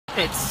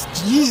It's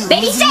you.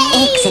 Baby Shai!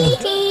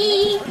 Excellent.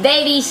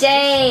 Baby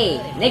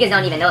Shai! Niggas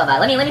don't even know about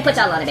it. Let me put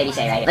y'all on a Baby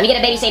Shai right here. Let me get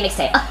a Baby Shai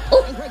mixtape.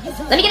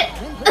 Let me get it.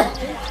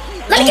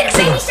 Let me get a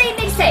Baby Shai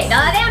mixtape. No,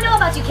 they don't know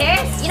about you,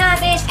 Karis. You know what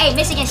I'm saying? Hey,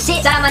 Michigan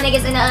shit. Shout out my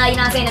niggas in the, you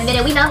know what I'm saying, in the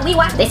middle. We know, we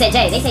watch. They said,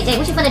 Jay,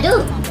 what you finna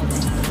do?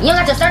 You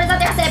don't got your starters out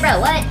there? I said, bro,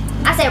 what?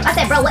 I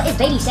said, bro, what is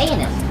Baby Shai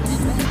in them?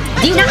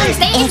 Do you not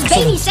understand? It's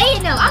Baby Shai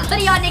in them. I'm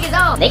putting y'all niggas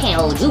on. They can't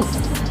hold you.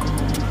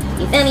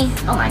 You feel me?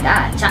 Oh my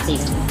god. Chop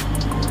season.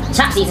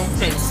 Chop season.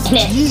 And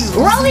then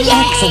roll the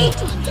game.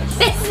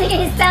 This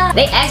is tough.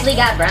 They actually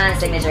got Brian's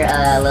signature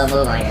little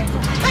move on here.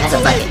 That's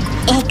a bucket.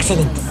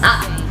 Excellent.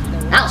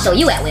 I'll show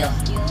you at will.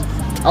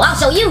 Oh, I'll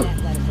show you.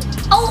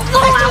 Oh,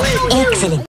 I'll show you. Excellent.